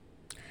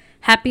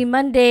Happy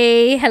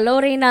Monday. Hello,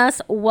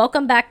 Reinas.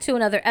 Welcome back to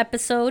another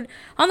episode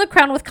on the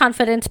Crown with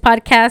Confidence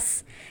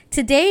podcast.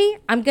 Today,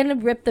 I'm going to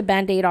rip the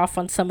Band-Aid off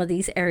on some of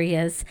these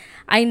areas.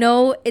 I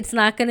know it's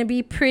not going to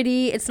be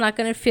pretty. It's not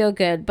going to feel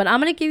good. But I'm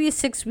going to give you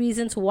 6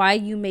 reasons why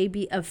you may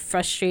be a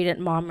frustrated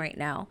mom right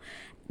now.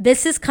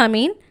 This is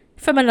coming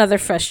from another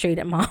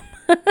frustrated mom.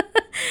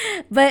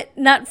 But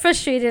not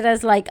frustrated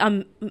as like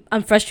I'm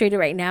frustrated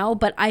right now,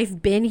 but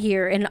I've been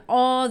here in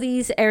all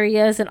these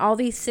areas and all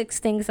these 6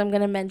 things I'm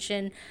going to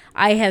mention.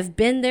 I have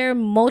been there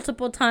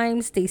multiple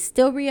times. They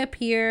still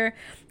reappear,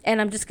 and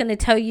I'm just going to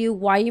tell you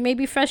why you may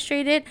be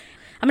frustrated.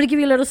 I'm going to give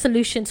you little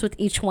solutions with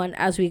each one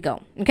as we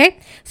go. Okay?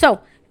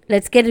 So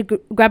let's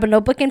grab a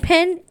notebook and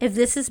pen. If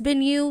this has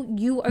been you,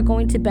 you are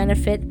going to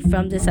benefit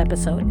from this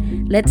episode.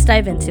 Let's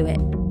dive into it.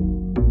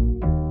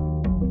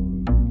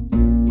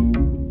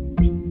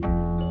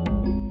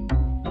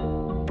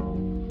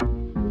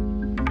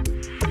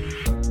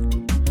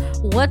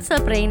 What's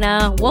up,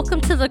 Reina?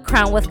 Welcome to the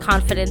Crown with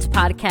Confidence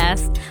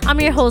podcast. I'm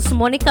your host,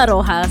 Monica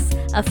Rojas,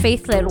 a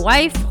faith-led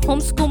wife,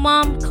 homeschool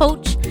mom,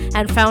 coach,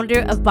 and founder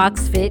of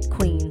BoxFit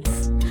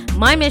Queens.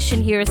 My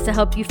mission here is to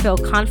help you feel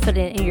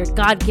confident in your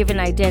God-given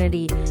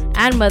identity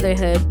and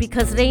motherhood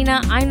because,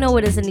 Reina, I know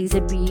it isn't easy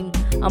being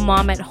a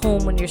mom at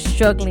home when you're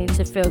struggling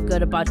to feel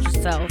good about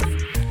yourself.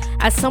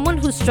 As someone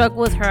who struggled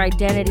with her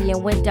identity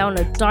and went down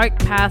a dark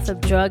path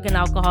of drug and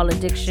alcohol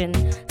addiction,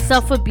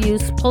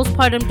 self-abuse,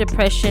 postpartum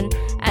depression,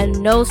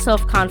 and no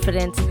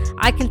self-confidence,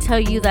 I can tell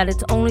you that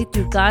it's only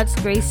through God's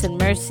grace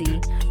and mercy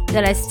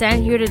that I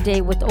stand here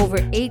today with over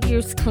 8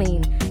 years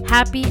clean,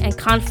 happy and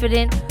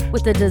confident,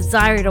 with a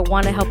desire to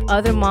want to help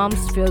other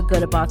moms feel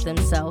good about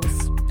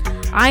themselves.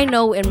 I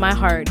know in my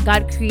heart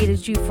God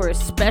created you for a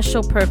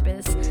special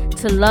purpose,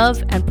 to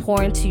love and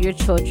pour into your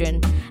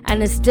children.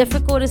 And as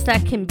difficult as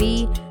that can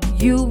be,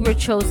 you were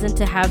chosen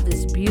to have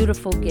this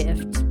beautiful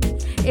gift.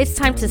 It's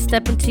time to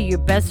step into your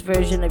best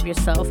version of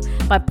yourself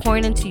by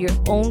pouring into your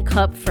own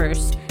cup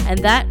first, and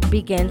that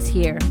begins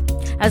here.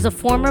 As a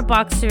former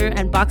boxer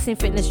and boxing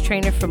fitness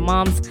trainer for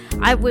moms,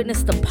 I've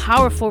witnessed the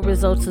powerful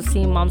results of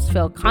seeing moms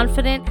feel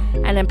confident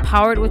and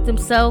empowered with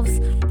themselves,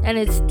 and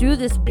it's through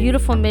this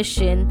beautiful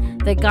mission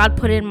that God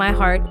put in my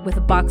heart with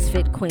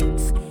BoxFit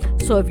Queens.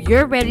 So if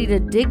you're ready to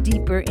dig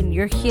deeper in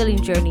your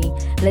healing journey,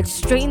 let's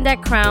straighten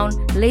that crown,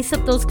 lace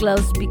up those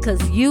gloves,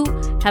 because you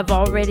have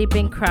already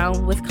been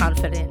crowned with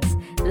confidence.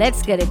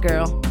 Let's get it,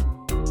 girl.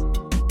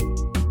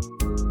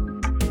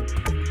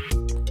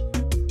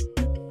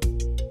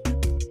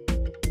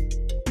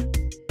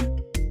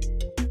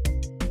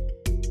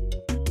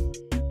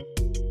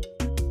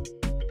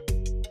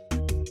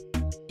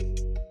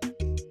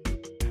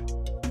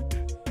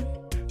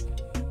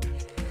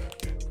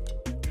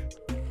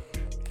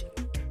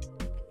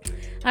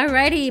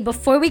 Alrighty,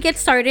 before we get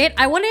started,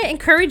 I want to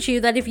encourage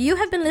you that if you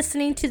have been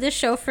listening to this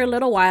show for a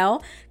little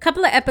while, a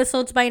couple of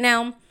episodes by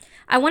now,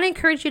 I want to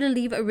encourage you to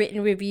leave a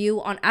written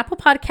review on Apple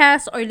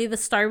Podcasts or leave a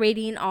star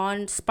rating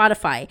on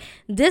Spotify.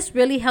 This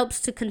really helps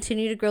to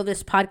continue to grow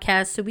this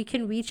podcast so we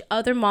can reach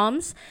other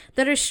moms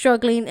that are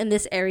struggling in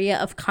this area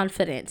of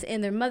confidence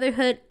in their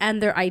motherhood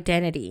and their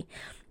identity.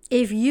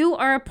 If you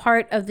are a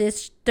part of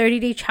this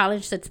 30-day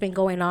challenge that's been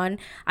going on,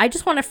 I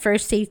just want to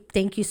first say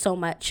thank you so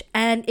much.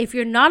 And if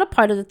you're not a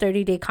part of the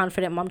 30-day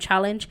Confident Mom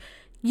Challenge,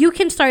 you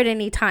can start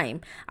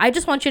anytime. I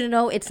just want you to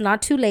know it's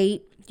not too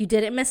late. You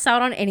didn't miss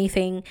out on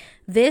anything.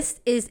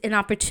 This is an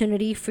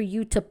opportunity for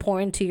you to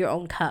pour into your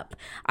own cup.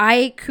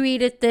 I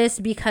created this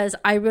because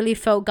I really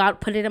felt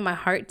God put it in my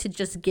heart to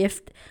just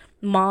gift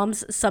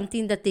moms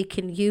something that they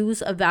can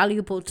use, a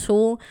valuable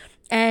tool.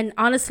 And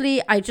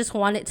honestly, I just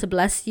want it to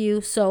bless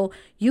you. So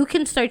you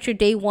can start your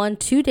day 1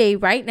 today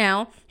right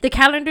now. The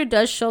calendar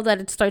does show that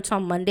it starts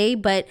on Monday,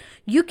 but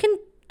you can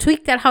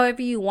tweak that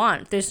however you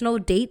want. There's no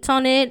dates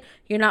on it.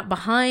 You're not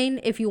behind.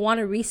 If you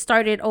want to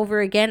restart it over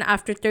again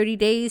after 30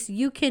 days,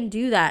 you can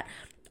do that.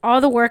 All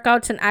the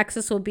workouts and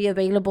access will be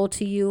available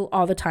to you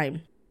all the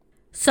time.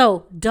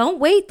 So don't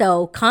wait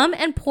though. Come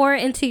and pour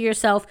into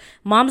yourself.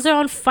 Moms are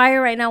on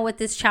fire right now with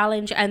this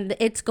challenge and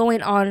it's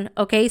going on.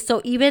 Okay. So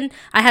even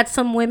I had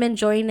some women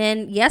join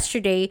in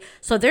yesterday.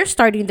 So they're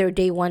starting their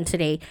day 1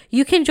 today.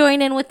 You can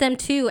join in with them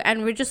too.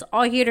 And we're just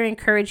all here to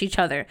encourage each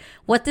other.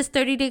 What this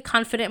 30-day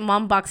Confident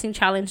Mom Boxing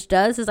Challenge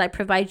does is I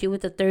provide you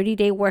with a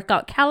 30-day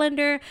workout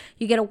calendar.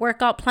 You get a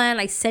workout plan.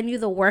 I send you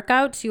the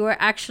workouts. You are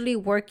actually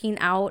working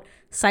out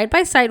side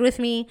by side with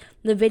me.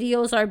 The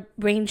videos are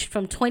ranged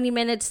from 20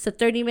 minutes to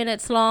 30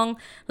 minutes long.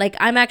 Like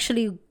I'm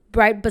actually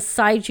right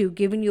beside you,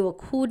 giving you a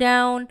cool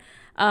down,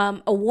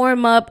 a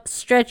warm up,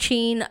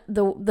 stretching,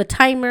 the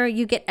timer.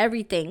 You get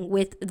everything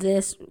with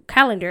this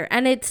calendar,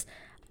 and it's,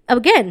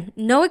 again,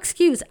 no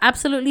excuse,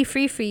 absolutely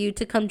free for you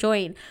to come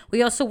join.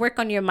 We also work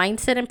on your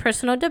mindset and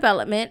personal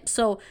development.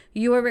 So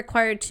you are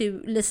required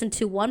to listen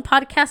to 1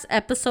 podcast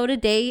episode a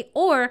day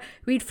or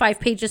read 5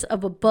 pages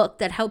of a book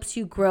that helps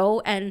you grow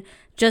and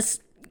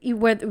just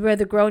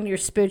whether grow in your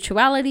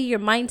spirituality, your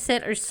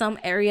mindset, or some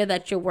area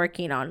that you're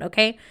working on.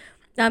 Okay.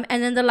 And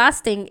then the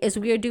last thing is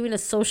we are doing a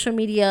social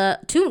media,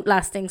 two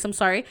last things, I'm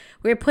sorry.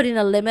 We're putting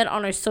a limit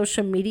on our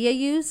social media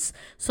use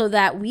so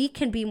that we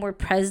can be more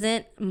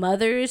present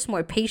mothers,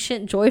 more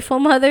patient, joyful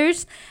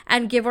mothers,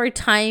 and give our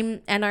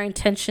time and our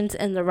intentions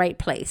in the right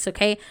place,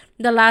 okay?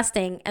 The last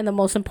thing and the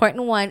most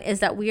important one is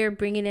that we are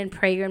bringing in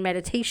prayer and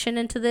meditation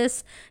into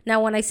this.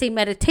 Now, when I say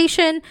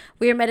meditation,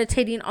 we are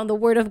meditating on the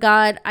Word of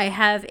God. I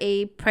have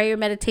a prayer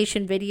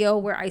meditation video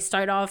where I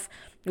start off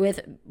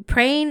with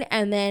praying,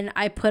 and then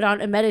I put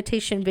on a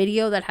meditation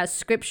video that has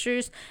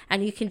scriptures,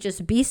 and you can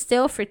just be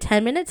still for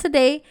 10 minutes a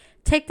day.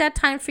 Take that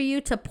time for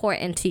you to pour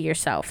into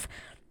yourself.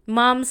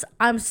 Moms,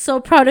 I'm so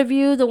proud of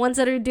you. The ones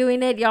that are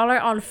doing it, y'all are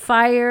on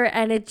fire,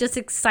 and it just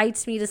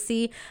excites me to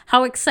see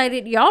how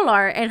excited y'all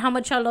are and how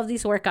much I love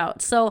these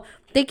workouts. So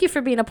thank you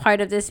for being a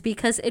part of this,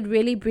 because it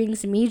really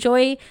brings me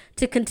joy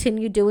to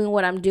continue doing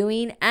what I'm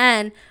doing.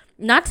 And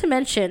not to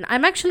mention,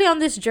 I'm actually on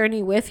this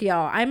journey with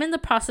y'all. I'm in the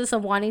process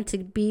of wanting to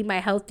be the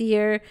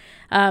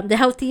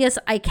healthiest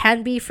I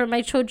can be for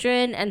my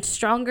children, and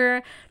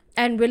stronger,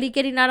 and really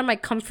getting out of my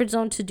comfort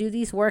zone to do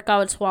these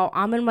workouts while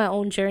I'm in my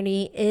own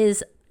journey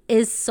is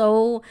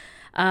so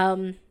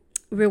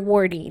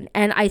rewarding.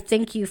 And I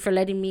thank you for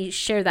letting me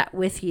share that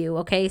with you.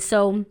 Okay.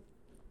 So,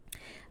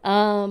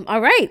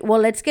 all right, well,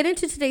 let's get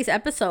into today's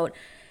episode.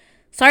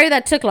 Sorry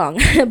that took long,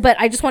 but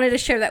I just wanted to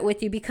share that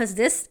with you because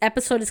this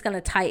episode is going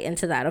to tie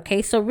into that,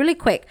 okay? So really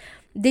quick,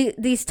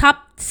 these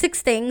top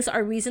 6 things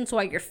are reasons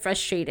why you're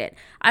frustrated.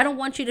 I don't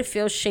want you to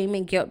feel shame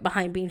and guilt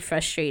behind being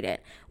frustrated.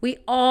 We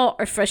all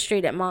are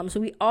frustrated, moms.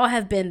 We all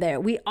have been there.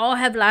 We all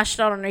have lashed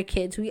out on our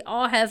kids. We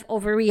all have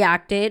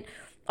overreacted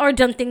or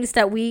done things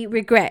that we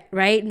regret,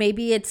 right?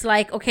 Maybe it's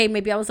like, okay,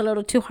 maybe I was a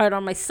little too hard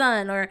on my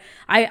son, or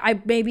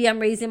maybe I'm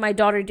raising my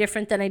daughter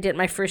different than I did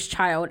my first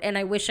child, and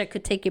I wish I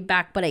could take it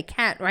back, but I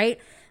can't, right?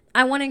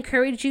 I want to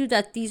encourage you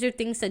that these are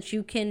things that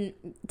you can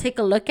take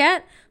a look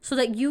at so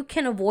that you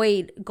can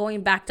avoid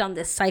going back down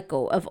this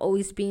cycle of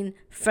always being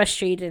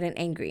frustrated and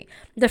angry.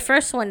 The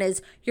first one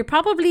is you're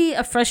probably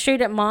a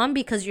frustrated mom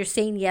because you're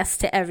saying yes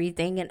to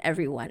everything and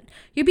everyone.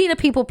 You're being a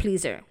people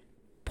pleaser.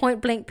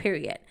 Point blank,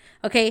 period.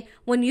 Okay,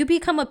 when you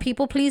become a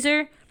people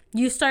pleaser,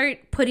 you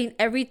start putting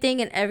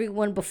everything and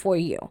everyone before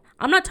you.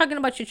 I'm not talking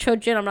about your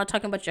children. I'm not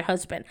talking about your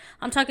husband.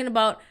 I'm talking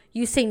about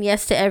you saying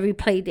yes to every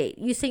play date.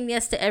 You saying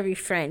yes to every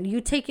friend.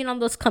 You taking on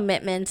those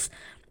commitments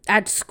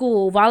at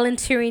school,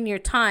 volunteering your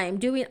time,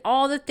 doing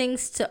all the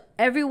things to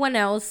everyone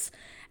else.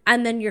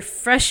 And then you're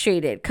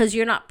frustrated because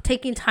you're not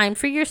taking time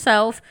for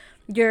yourself.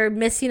 You're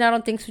missing out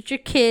on things with your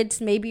kids.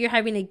 Maybe you're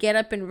having to get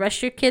up and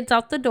rush your kids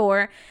out the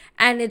door.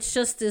 And it's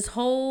just this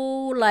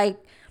whole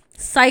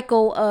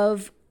cycle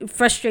of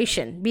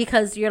frustration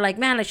because you're like,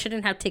 man, I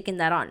shouldn't have taken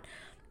that on.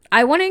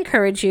 I want to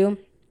encourage you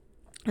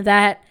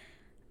that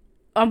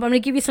I'm going to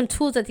give you some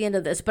tools at the end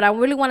of this, but I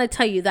really want to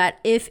tell you that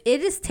if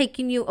it is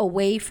taking you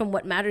away from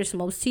what matters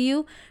most to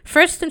you,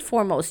 first and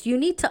foremost, you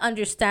need to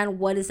understand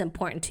what is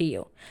important to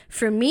you.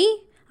 For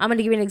me, I'm going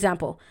to give you an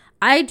example.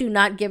 I do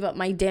not give up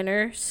my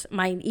dinners,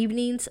 my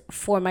evenings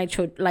for my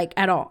children,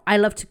 at all. I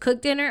love to cook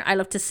dinner. I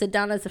love to sit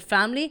down as a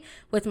family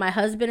with my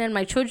husband and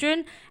my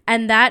children.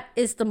 And that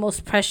is the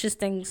most precious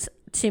things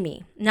to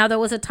me. Now, there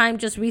was a time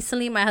just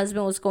recently, my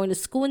husband was going to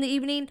school in the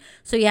evening,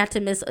 so he had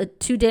to miss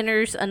 2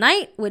 dinners a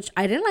night, which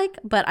I didn't like,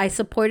 but I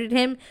supported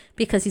him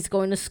because he's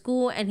going to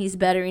school and he's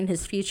bettering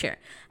his future.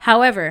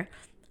 However,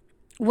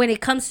 when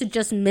it comes to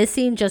just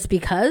missing just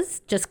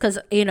because,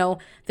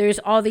 there's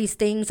all these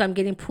things, I'm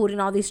getting pulled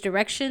in all these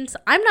directions,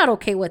 I'm not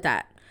okay with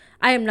that.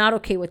 I am not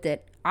okay with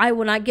it. I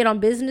will not get on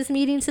business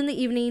meetings in the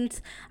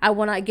evenings. I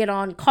will not get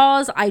on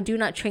calls. I do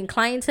not train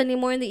clients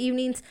anymore in the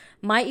evenings.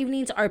 My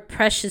evenings are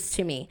precious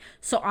to me.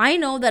 So I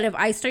know that if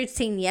I start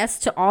saying yes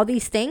to all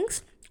these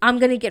things, I'm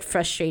going to get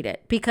frustrated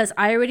because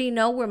I already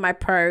know where my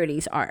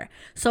priorities are.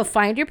 So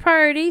find your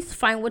priorities,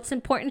 find what's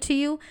important to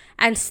you,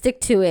 and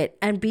stick to it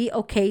and be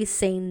okay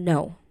saying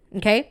no.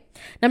 Okay?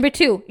 Number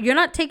 2, you're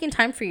not taking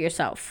time for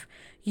yourself.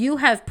 You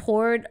have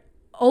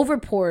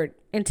overpoured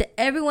into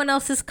everyone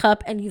else's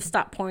cup and you've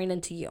stopped pouring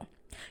into you.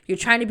 You're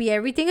trying to be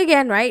everything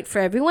again, right? For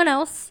everyone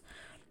else.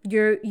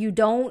 You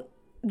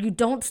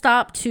don't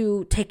stop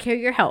to take care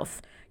of your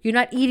health. You're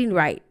not eating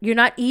right. You're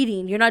not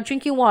eating. You're not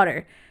drinking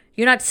water.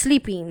 You're not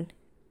sleeping.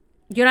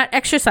 You're not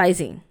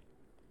exercising.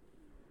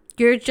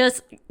 You're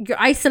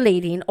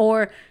isolating,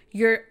 or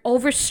you're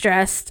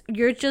overstressed.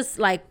 You're just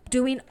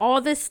doing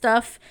all this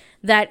stuff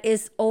that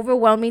is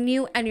overwhelming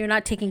you, and you're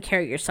not taking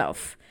care of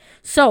yourself.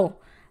 So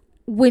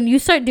when you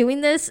start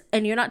doing this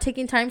and you're not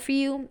taking time for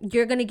you,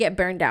 you're going to get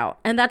burned out.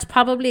 And that's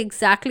probably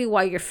exactly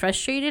why you're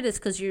frustrated, is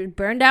because you're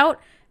burned out,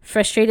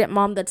 frustrated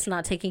mom that's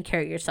not taking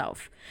care of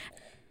yourself.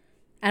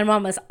 And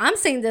mamas, I'm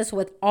saying this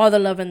with all the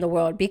love in the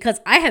world because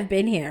I have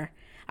been here.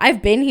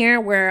 I've been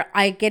here where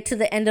I get to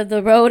the end of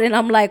the road and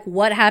I'm like,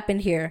 what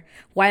happened here?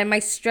 Why am I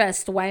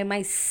stressed? Why am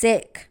I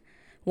sick?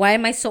 Why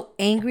am I so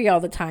angry all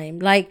the time?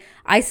 When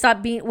I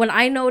stop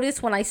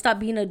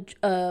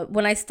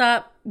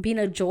being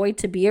a joy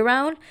to be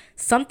around,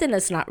 something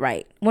is not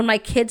right. When my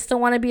kids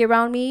don't want to be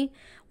around me,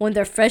 when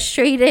they're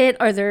frustrated,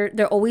 or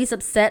they're always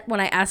upset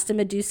when I ask them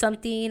to do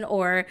something,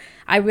 or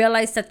I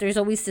realize that there's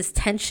always this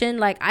tension,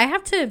 like I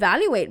have to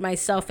evaluate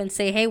myself and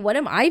say, hey, what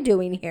am I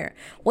doing here?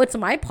 What's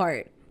my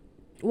part?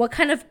 What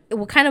kind of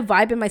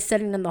vibe am I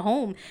setting in the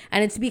home?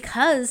 And it's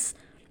because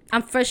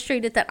I'm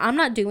frustrated that I'm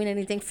not doing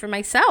anything for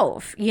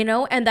myself,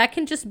 and that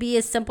can just be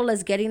as simple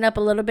as getting up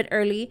a little bit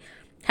early,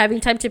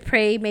 having time to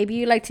pray. Maybe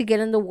you like to get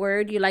in the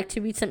word, you like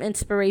to read some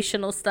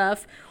inspirational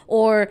stuff,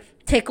 or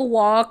take a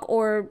walk,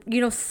 or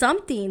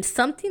something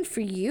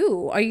for you,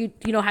 or you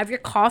have your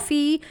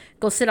coffee,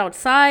 go sit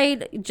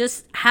outside,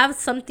 just have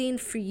something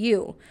for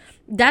you.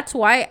 That's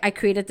why I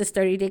created this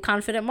 30-day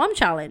confident mom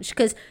challenge,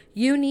 because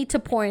you need to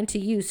pour into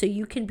you so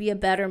you can be a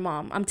better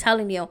mom. I'm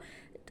telling you,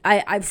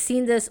 I've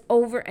seen this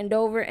over and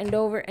over and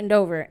over and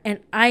over, and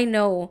I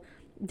know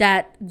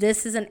that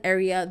this is an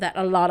area that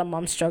a lot of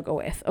moms struggle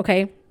with.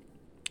 Okay.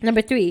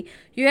 Number 3,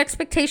 your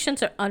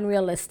expectations are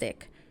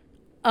unrealistic.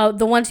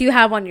 The ones you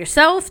have on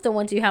yourself, the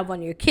ones you have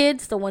on your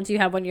kids, the ones you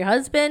have on your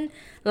husband,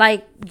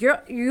 like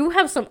you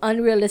have some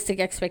unrealistic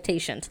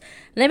expectations.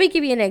 Let me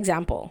give you an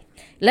example.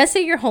 Let's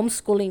say you're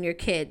homeschooling your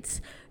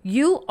kids.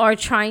 You are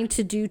trying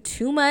to do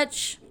too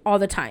much all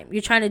the time.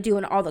 You're trying to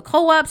do all the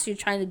co-ops. You're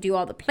trying to do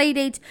all the play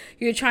dates.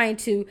 You're trying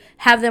to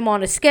have them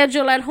on a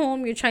schedule at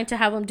home. You're trying to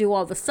have them do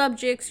all the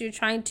subjects. You're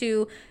trying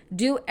to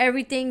do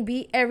everything,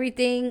 be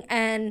everything,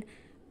 and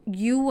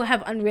you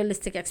have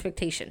unrealistic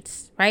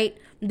expectations, right?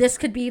 This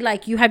could be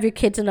like you have your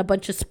kids in a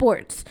bunch of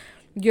sports.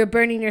 You're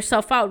burning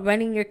yourself out,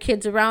 running your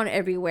kids around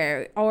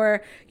everywhere,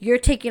 or you're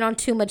taking on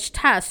too much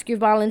task. You're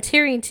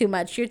volunteering too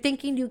much. You're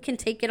thinking you can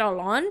take it all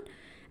on,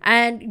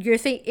 and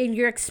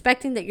you're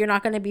expecting that you're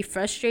not going to be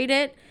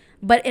frustrated,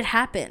 but it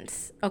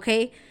happens.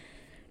 Okay,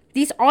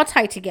 these all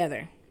tie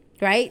together,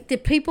 right? The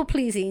people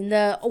pleasing,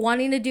 the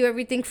wanting to do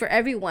everything for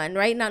everyone,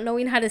 right? Not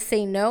knowing how to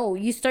say no.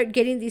 You start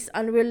getting these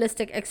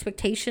unrealistic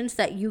expectations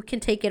that you can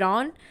take it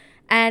on.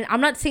 And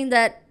I'm not saying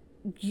that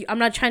I'm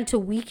not trying to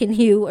weaken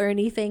you or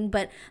anything,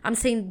 but I'm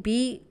saying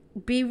be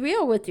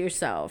real with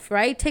yourself,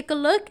 right? Take a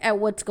look at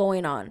what's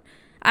going on.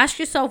 Ask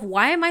yourself,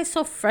 why am I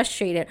so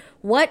frustrated?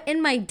 What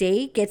in my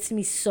day gets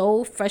me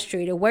so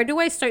frustrated? Where do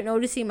I start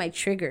noticing my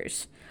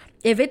triggers?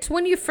 If it's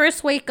when you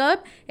first wake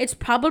up, it's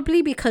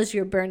probably because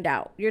you're burned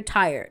out. You're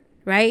tired,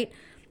 right?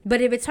 But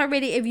if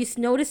you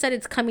notice that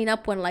it's coming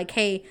up when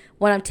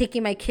when I'm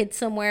taking my kids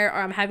somewhere,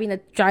 or I'm having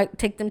to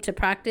take them to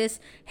practice,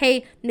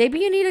 hey, maybe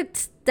you need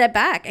to step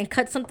back and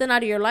cut something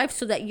out of your life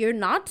so that you're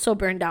not so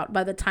burned out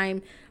by the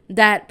time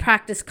that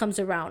practice comes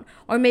around.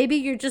 Or maybe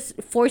you're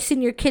just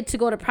forcing your kid to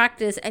go to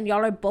practice and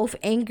y'all are both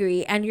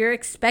angry and you're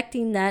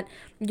expecting that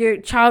your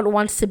child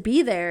wants to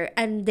be there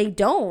and they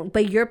don't,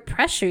 but you're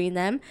pressuring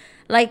them.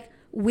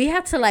 We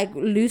have to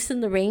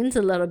loosen the reins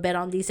a little bit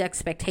on these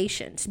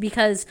expectations,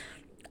 because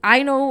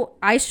I know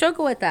I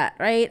struggle with that,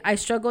 right? I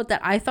struggle with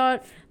that. I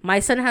thought my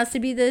son has to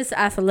be this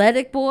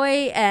athletic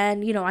boy,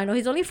 and I know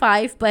he's only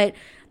 5, but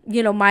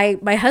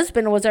my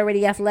husband was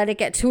already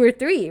athletic at 2 or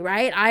 3,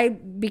 right? I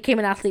became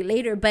an athlete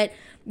later, but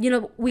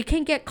we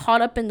can get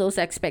caught up in those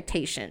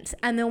expectations,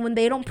 and then when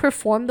they don't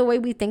perform the way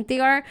we think they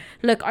are,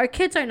 look, our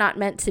kids are not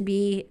meant to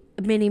be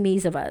mini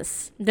me's of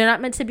us. They're not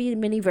meant to be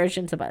mini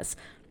versions of us.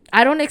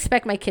 I don't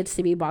expect my kids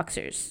to be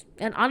boxers,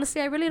 and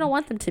honestly, I really don't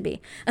want them to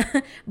be.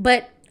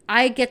 But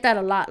I get that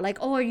a lot.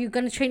 Oh, are you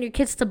going to train your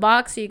kids to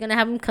box? Are you going to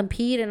have them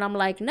compete? And I'm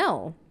like,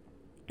 no,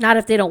 not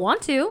if they don't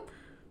want to.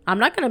 I'm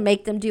not going to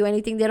make them do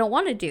anything they don't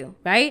want to do,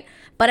 right?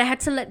 But I had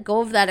to let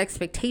go of that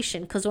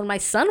expectation, because when my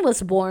son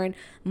was born,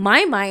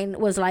 my mind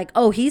was like,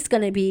 oh, he's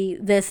going to be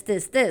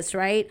this,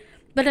 right?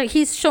 But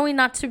he's showing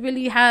not to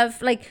really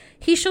have,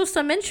 he shows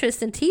some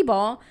interest in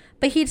t-ball,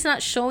 but he's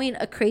not showing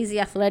a crazy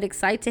athletic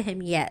side to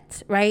him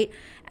yet, right?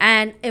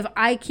 And if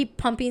I keep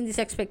pumping these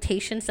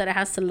expectations that it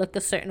has to look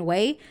a certain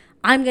way,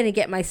 I'm going to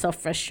get myself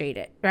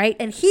frustrated, right?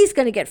 And he's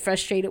going to get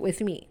frustrated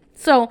with me.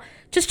 So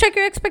just check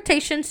your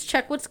expectations,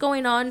 check what's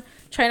going on.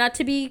 Try not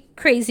to be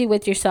crazy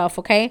with yourself,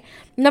 okay?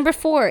 Number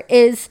 4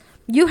 is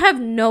you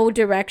have no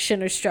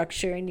direction or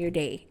structure in your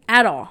day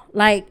at all.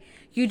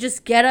 You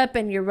just get up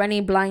and you're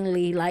running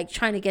blindly,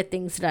 trying to get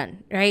things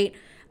done, right?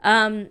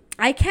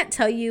 I can't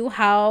tell you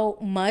how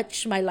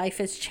much my life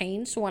has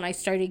changed when I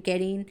started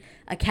getting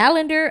a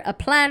calendar, a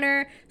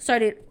planner,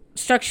 started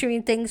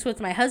structuring things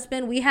with my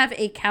husband. We have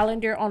a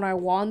calendar on our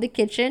wall in the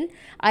kitchen.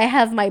 I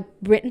have my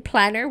written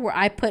planner where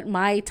I put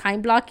my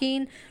time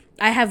blocking.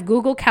 I have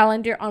Google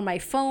Calendar on my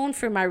phone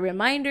for my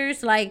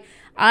reminders. I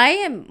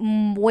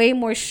am way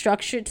more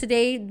structured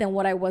today than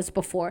what I was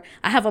before.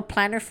 I have a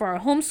planner for our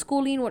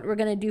homeschooling, what we're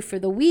going to do for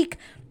the week.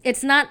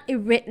 It's not a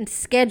written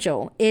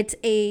schedule. It's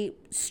a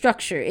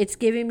structure. It's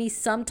giving me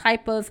some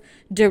type of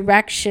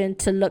direction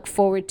to look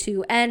forward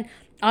to. And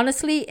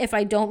honestly, if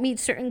I don't meet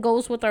certain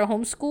goals with our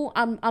homeschool,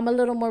 I'm a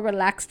little more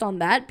relaxed on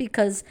that,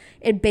 because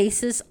it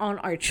bases on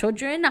our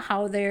children,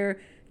 how they're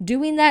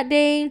doing that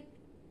day.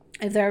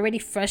 If they're already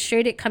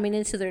frustrated coming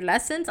into their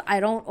lessons, I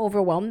don't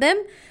overwhelm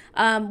them.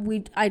 I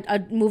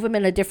move them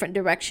in a different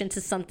direction to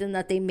something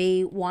that they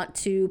may want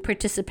to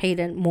participate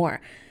in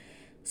more.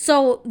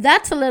 So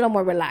that's a little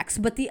more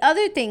relaxed. But the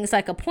other things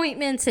like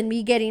appointments and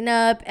me getting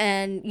up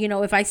and,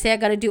 if I say I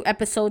got to do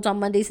episodes on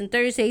Mondays and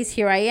Thursdays,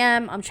 here I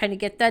am. I'm trying to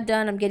get that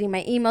done. I'm getting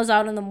my emails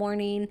out in the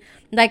morning.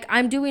 Like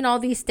I'm doing all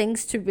these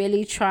things to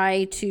really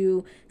try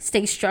to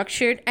stay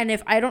structured. And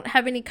if I don't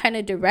have any kind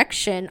of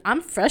direction, I'm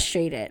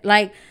frustrated.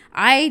 Like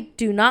I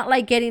do not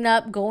like getting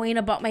up, going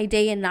about my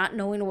day and not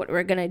knowing what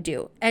we're going to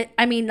do.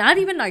 I mean, not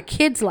even our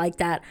kids like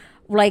that.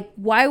 Like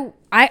why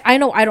I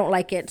know I don't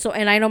like it. So,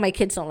 and I know my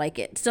kids don't like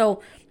it.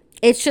 So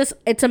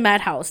it's a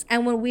madhouse.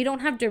 And when we don't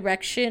have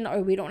direction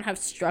or we don't have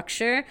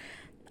structure,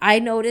 I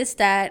notice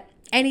that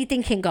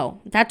anything can go.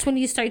 That's when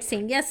you start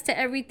saying yes to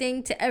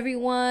everything, to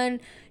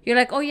everyone. You're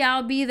like, oh yeah,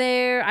 I'll be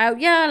there.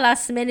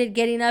 Last minute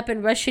getting up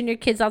and rushing your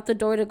kids out the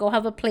door to go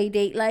have a play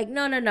date. Like,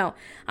 no.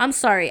 I'm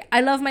sorry.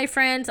 I love my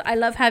friends. I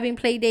love having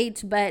play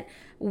dates, but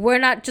we're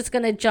not just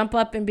going to jump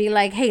up and be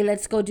like, hey,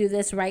 let's go do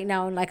this right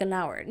now in like an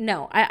hour.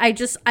 No, I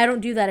don't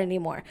do that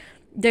anymore.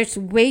 There's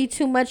way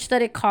too much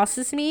that it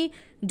costs me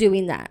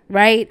doing that,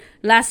 right?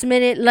 Last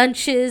minute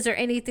lunches or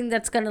anything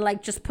that's going to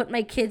like just put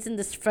my kids in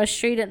this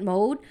frustrated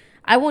mode.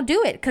 I won't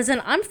do it because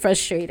then I'm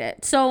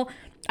frustrated. So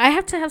I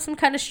have to have some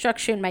kind of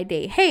structure in my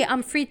day. Hey,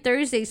 I'm free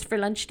Thursdays for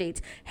lunch dates.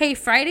 Hey,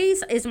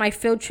 Fridays is my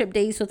field trip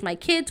days with my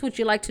kids. Would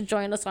you like to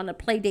join us on a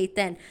play date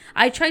then?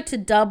 I try to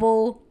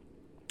double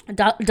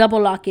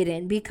lock it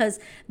in because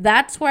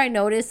that's where I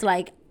notice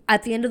like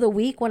at the end of the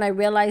week when I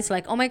realize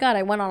like, oh my God,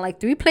 I went on like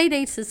 3 play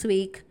dates this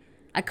week.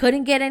 I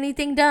couldn't get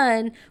anything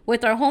done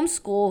with our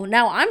homeschool.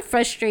 Now I'm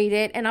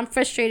frustrated and I'm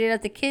frustrated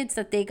at the kids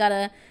that they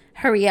gotta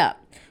hurry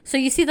up. So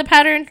you see the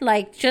pattern?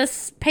 Like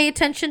just pay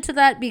attention to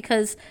that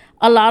because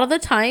a lot of the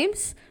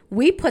times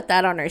we put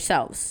that on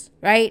ourselves,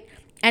 right?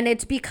 And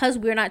it's because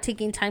we're not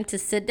taking time to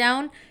sit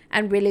down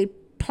and really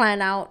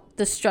plan out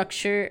the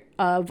structure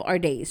of our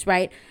days,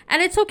 right?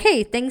 And it's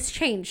okay. Things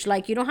change.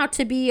 Like you don't have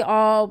to be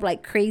all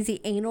like crazy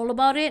anal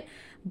about it,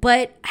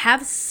 but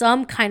have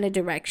some kind of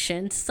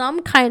direction,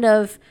 some kind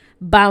of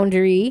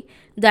boundary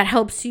that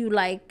helps you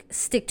like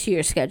stick to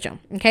your schedule.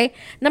 Okay.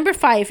 Number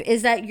 5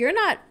 is that you're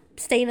not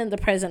staying in the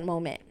present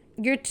moment.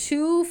 You're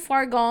too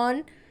far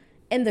gone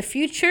in the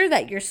future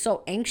that you're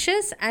so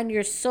anxious and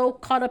you're so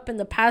caught up in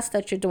the past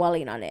that you're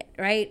dwelling on it,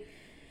 right?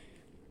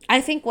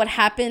 I think what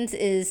happens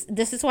is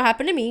this is what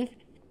happened to me.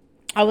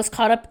 I was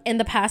caught up in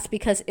the past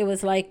because it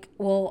was like,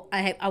 well,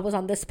 I was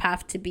on this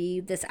path to be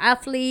this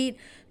athlete,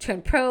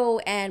 turn pro,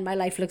 and my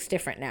life looks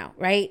different now,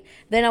 right?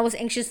 Then I was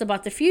anxious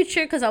about the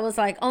future because I was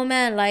like, oh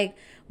man, like,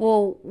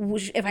 well,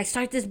 if I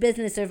start this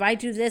business or if I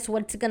do this,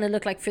 what's it going to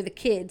look like for the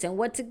kids and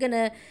what's it going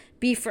to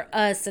be for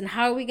us and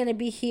how are we going to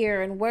be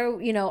here and where,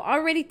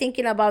 already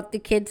thinking about the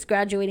kids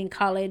graduating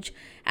college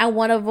and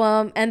one of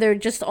them, and they're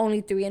just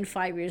only 3 and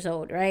 5 years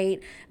old, right?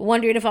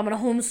 Wondering if I'm going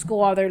to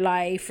homeschool all their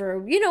life or,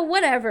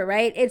 whatever,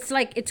 right? It's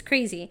like, it's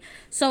crazy.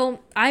 So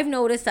I've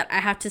noticed that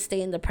I have to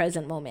stay in the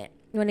present moment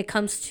when it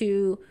comes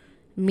to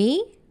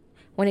me,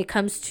 when it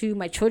comes to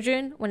my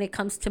children, when it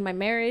comes to my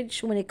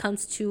marriage, when it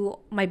comes to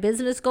my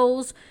business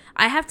goals.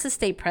 I have to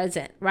stay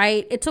present,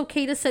 right? It's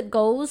okay to set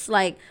goals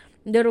like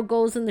little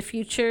goals in the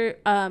future,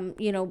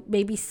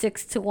 maybe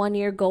 6 to 1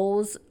 year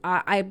goals.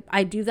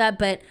 I do that,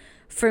 but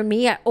for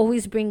me, I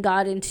always bring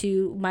God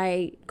into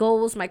my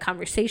goals, my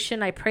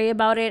conversation. I pray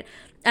about it.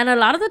 And a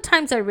lot of the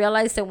times I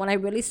realize that when I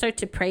really start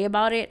to pray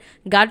about it,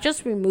 God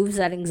just removes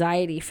that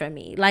anxiety from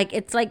me. Like,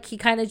 it's like he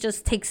kind of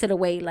just takes it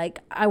away. Like,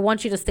 I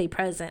want you to stay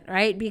present,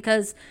 right?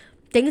 Because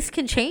things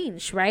can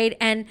change, right?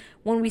 And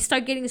when we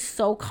start getting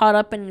so caught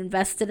up and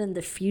invested in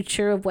the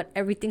future of what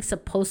everything's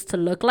supposed to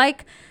look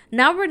like,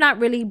 now we're not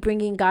really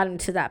bringing God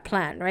into that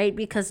plan, right?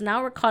 Because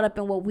now we're caught up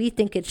in what we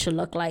think it should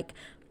look like.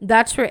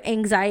 That's where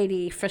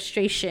anxiety,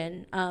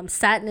 frustration,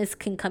 sadness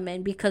can come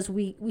in because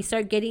we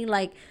start getting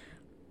like,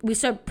 we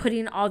start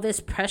putting all this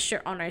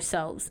pressure on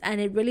ourselves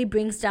and it really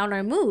brings down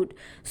our mood.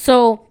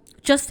 So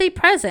just stay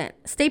present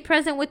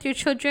with your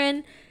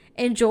children.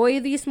 Enjoy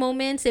these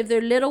moments. If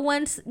they're little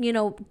ones,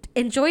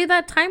 enjoy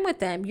that time with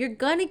them. You're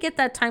gonna get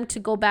that time to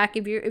go back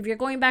if you're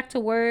going back to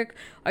work,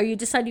 or you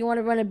decide you want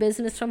to run a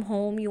business from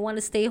home, you want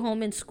to stay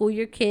home and school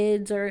your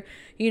kids, or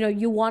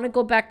you want to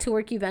go back to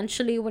work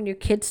eventually when your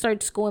kids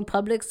start school in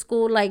public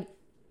school. Like,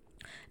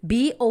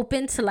 be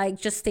open to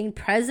like just staying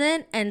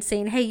present and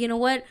saying, hey, you know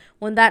what,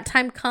 when that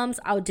time comes,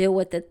 I'll deal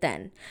with it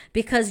then,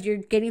 because you're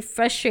getting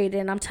frustrated.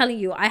 And I'm telling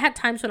you, I had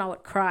times when I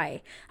would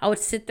cry. I would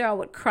sit there, I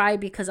would cry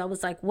because I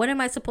was like, what am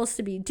I supposed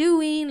to be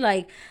doing?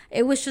 Like,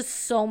 it was just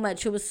so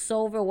much. It was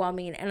so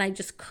overwhelming and I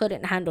just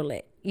couldn't handle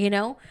it,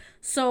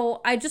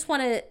 So I just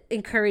want to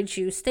encourage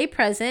you, stay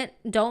present.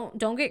 Don't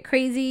get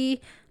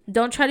crazy.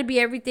 Don't try to be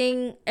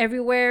everything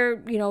everywhere,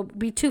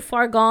 be too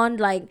far gone.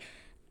 Like,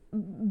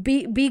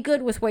 be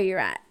good with where you're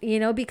at,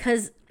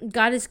 because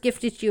God has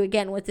gifted you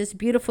again with this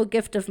beautiful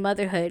gift of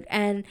motherhood.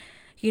 And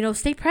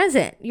stay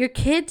present. Your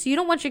kids, you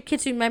don't want your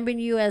kids remembering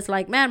you as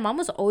like, man, mom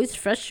was always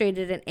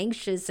frustrated and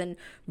anxious and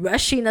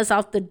rushing us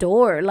out the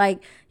door.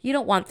 Like, you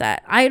don't want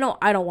that. I don't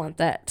want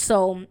that.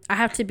 So I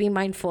have to be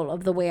mindful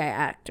of the way I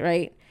act,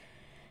 right?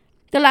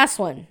 The last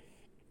one,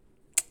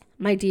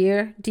 my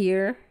dear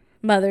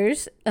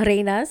mothers,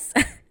 reinas,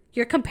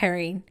 you're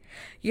comparing.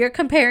 You're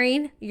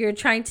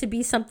trying to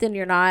be something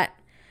you're not.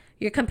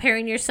 You're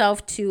comparing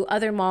yourself to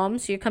other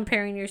moms. You're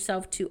comparing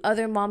yourself to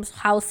other moms'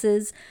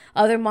 houses,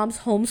 other moms'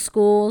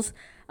 homeschools,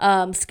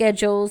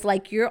 schedules.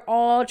 Like, you're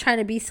all trying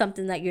to be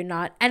something that you're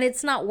not. And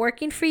it's not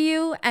working for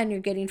you, and you're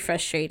getting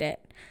frustrated.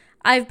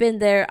 I've been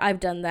there. I've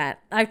done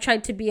that. I've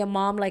tried to be a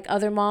mom like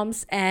other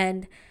moms,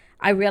 and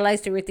I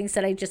realized there were things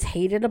that I just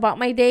hated about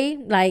my day.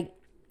 Like,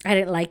 I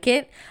didn't like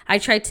it. I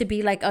tried to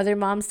be like other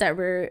moms that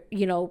were,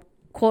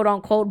 quote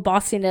unquote,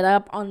 bossing it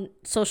up on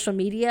social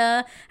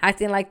media,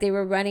 acting like they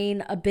were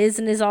running a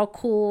business all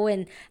cool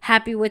and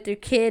happy with their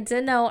kids.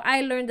 And no,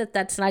 I learned that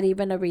that's not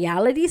even a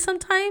reality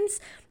sometimes.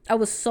 I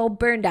was so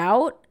burned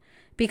out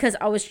because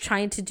I was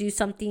trying to do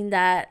something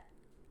that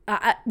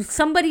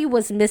somebody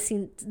was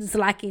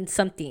lacking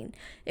something.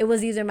 It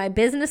was either my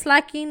business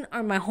lacking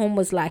or my home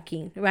was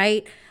lacking,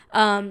 right?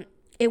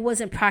 It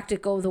wasn't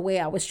practical the way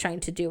I was trying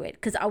to do it,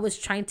 because I was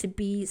trying to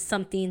be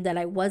something that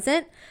I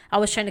wasn't. I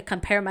was trying to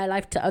compare my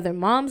life to other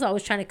moms. I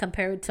was trying to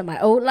compare it to my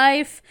old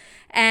life,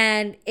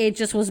 and it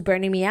just was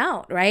burning me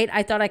out, right?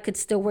 I thought I could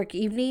still work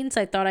evenings.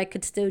 I thought I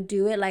could still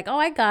do it. Like, oh,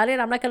 I got it.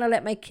 I'm not going to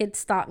let my kids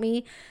stop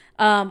me,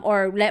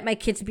 or let my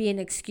kids be an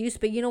excuse.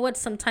 But you know what?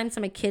 Sometimes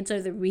our kids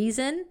are the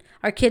reason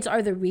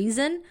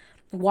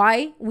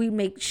why we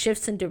make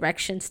shifts in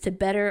directions to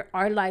better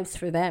our lives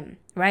for them,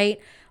 right?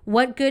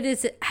 What good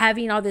is it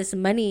having all this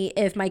money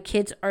if my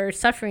kids are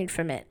suffering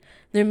from it?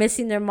 They're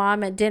missing their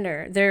mom at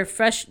dinner. They're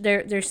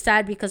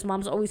sad because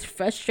mom's always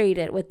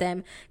frustrated with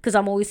them because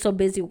I'm always so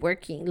busy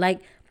working.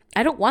 Like,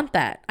 I don't want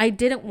that. I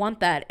didn't want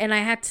that. And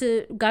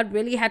God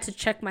really had to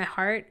check my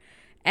heart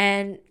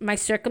and my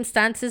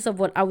circumstances of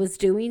what I was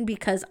doing,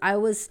 because I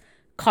was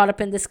caught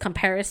up in this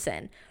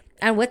comparison.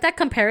 And with that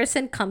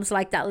comparison comes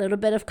like that little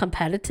bit of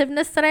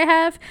competitiveness that I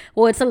have.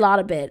 Well, it's a lot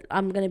of it,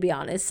 I'm going to be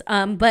honest.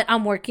 But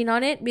I'm working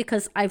on it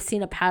because I've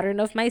seen a pattern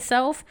of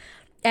myself.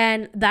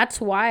 And that's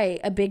why,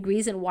 a big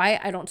reason why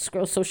I don't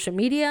scroll social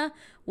media,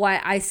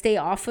 why I stay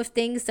off of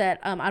things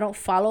that I don't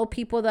follow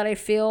people that I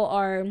feel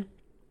are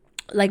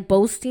like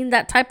boasting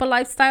that type of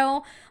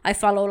lifestyle. I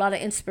follow a lot of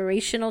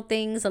inspirational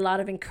things, a lot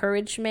of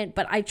encouragement,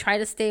 but I try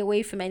to stay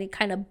away from any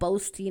kind of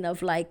boasting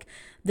of like,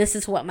 this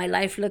is what my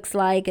life looks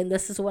like and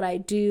this is what I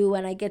do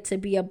and I get to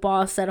be a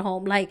boss at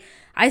home. Like,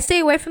 I stay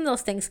away from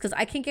those things because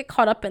I can get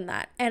caught up in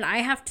that, and I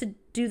have to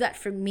do that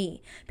for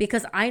me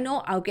because I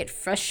know I'll get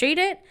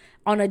frustrated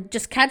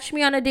just catch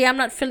me on a day I'm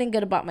not feeling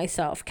good about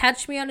myself.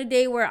 Catch me on a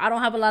day where I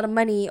don't have a lot of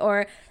money,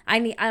 or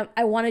I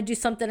want to do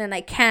something and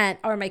I can't,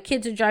 or my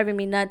kids are driving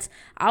me nuts.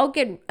 I'll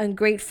get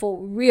ungrateful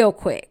real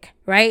quick,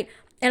 right?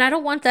 And I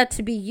don't want that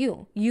to be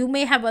you. You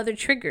may have other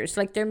triggers.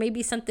 Like, there may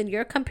be something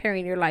you're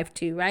comparing your life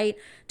to, right?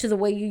 To the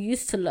way you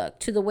used to look,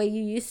 to the way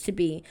you used to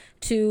be,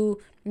 to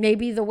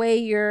maybe the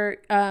way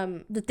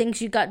the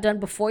things you got done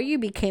before you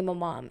became a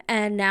mom.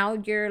 And now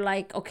you're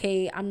like,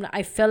 okay,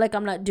 I feel like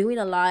I'm not doing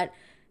a lot.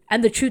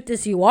 And the truth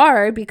is you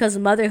are, because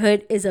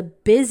motherhood is a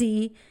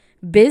busy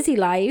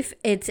life.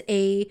 It's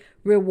a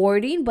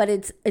rewarding, but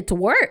it's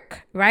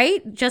work,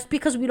 right? Just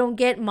because we don't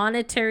get a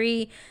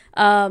monetary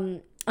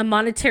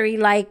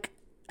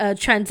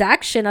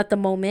transaction at the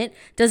moment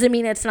doesn't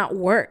mean it's not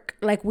work.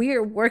 Like,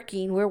 we're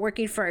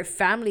working for our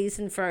families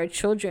and for our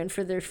children,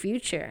 for their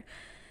future.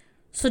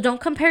 So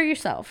don't compare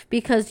yourself,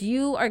 because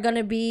you are going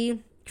to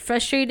be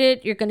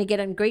frustrated. You're going to get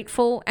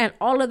ungrateful. And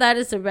all of that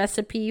is a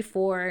recipe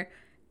for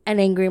an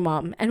angry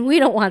mom. And we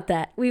don't want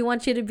that. We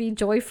want you to be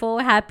joyful,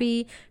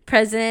 happy,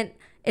 present.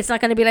 It's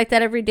not going to be like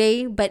that every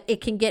day, but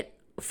it can get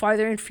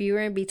farther and fewer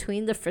in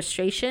between the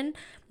frustration.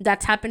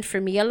 That's happened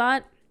for me a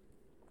lot.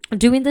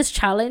 Doing this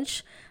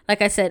challenge,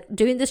 like I said,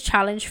 doing this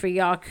challenge for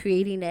y'all,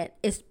 creating it,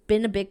 it's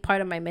been a big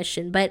part of my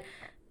mission. But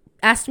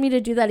asked me to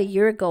do that a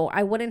year ago,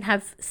 I wouldn't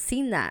have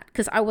seen that,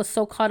 because I was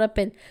so caught up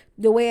in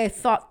the way I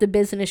thought the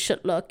business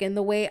should look and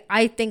the way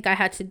I think I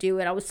had to do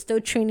it. I was still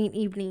training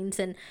evenings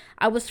and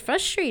I was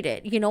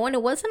frustrated, and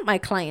it wasn't my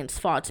client's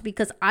fault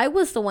because I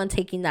was the one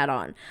taking that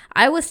on.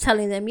 I was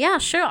telling them, yeah,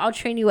 sure, I'll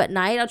train you at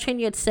night. I'll train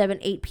you at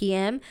 8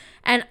 p.m.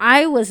 And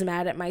I was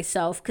mad at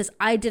myself because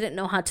I didn't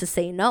know how to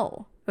say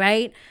no,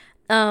 right?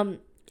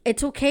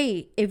 It's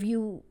okay if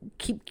you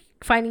keep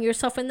finding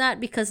yourself in that,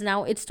 because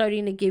now it's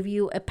starting to give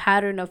you a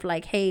pattern of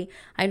like, hey,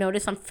 I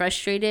notice I'm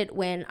frustrated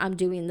when I'm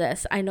doing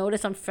this. I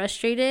notice I'm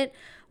frustrated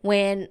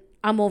when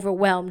I'm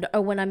overwhelmed,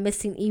 or when I'm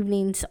missing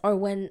evenings, or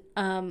when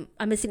I'm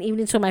missing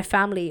evenings with my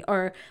family,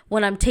 or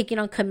when I'm taking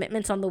on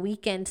commitments on the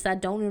weekends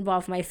that don't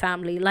involve my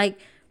family. Like,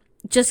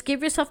 just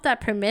give yourself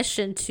that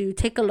permission to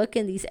take a look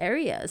in these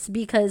areas,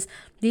 because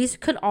these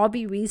could all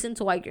be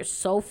reasons why you're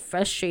so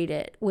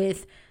frustrated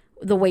with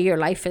the way your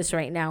life is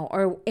right now,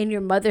 or in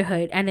your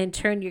motherhood, and in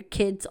turn your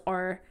kids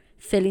are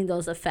feeling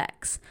those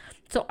effects.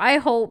 So I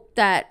hope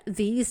that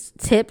these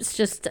tips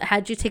just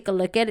had you take a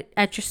look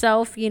at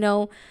yourself.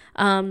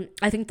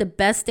 I think the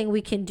best thing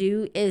we can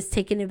do is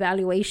take an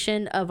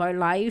evaluation of our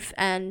life,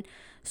 and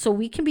so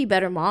we can be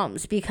better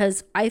moms,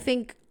 because I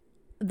think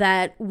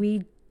that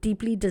we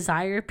deeply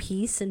desire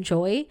peace and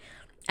joy.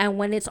 And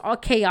when it's all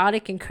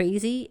chaotic and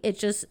crazy, it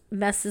just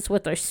messes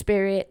with our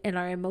spirit and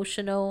our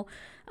emotional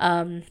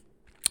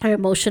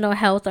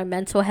health, our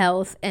mental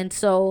health. And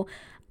so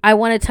I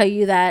want to tell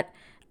you that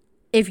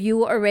if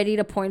you are ready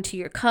to pour into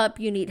your cup,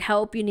 you need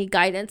help, you need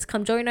guidance,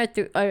 come join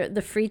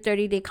the free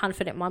 30-day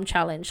Confident Mom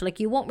Challenge. Like,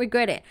 you won't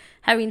regret it.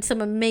 Having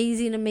some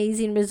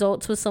amazing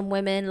results with some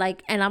women.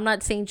 Like, and I'm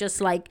not saying just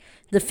like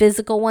the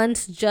physical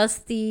ones,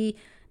 just the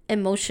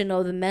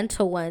emotional, the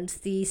mental ones,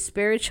 the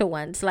spiritual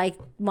ones. Like,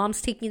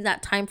 moms taking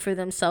that time for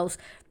themselves.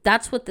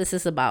 That's what this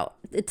is about.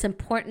 It's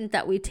important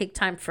that we take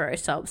time for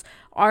ourselves.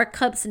 Our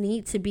cups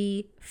need to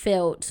be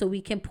filled so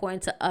we can pour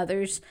into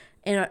others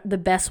in the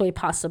best way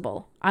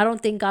possible. I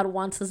don't think God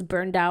wants us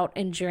burned out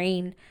and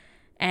drained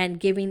and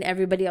giving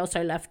everybody else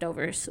our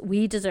leftovers.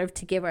 We deserve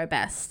to give our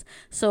best.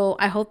 So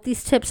I hope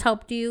these tips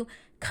helped you.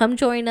 Come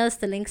join us.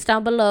 The link's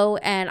down below,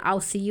 and I'll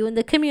see you in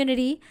the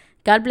community.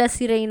 God bless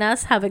you,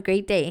 Reinas. Have a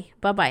great day.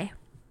 Bye-bye.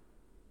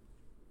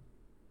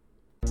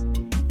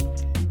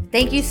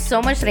 Thank you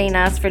so much,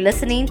 Reinas, for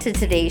listening to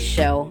today's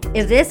show.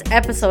 If this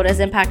episode has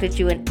impacted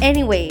you in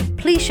any way,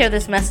 please share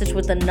this message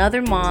with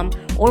another mom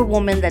or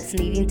woman that's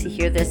needing to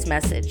hear this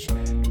message.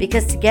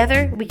 Because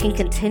together, we can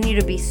continue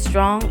to be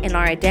strong in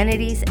our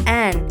identities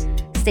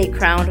and stay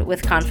crowned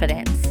with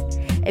confidence.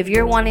 If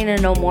you're wanting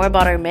to know more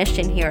about our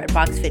mission here at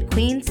BoxFit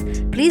Queens,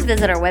 please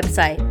visit our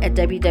website at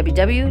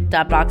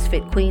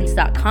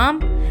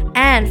www.boxfitqueens.com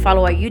and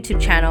follow our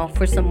YouTube channel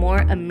for some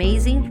more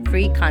amazing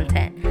free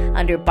content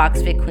under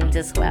BoxFit Queens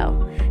as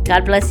well.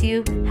 God bless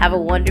you. Have a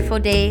wonderful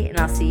day, and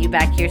I'll see you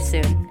back here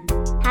soon.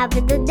 Have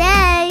a good day.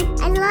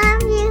 I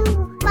love you.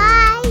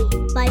 Bye.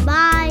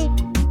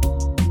 Bye-bye.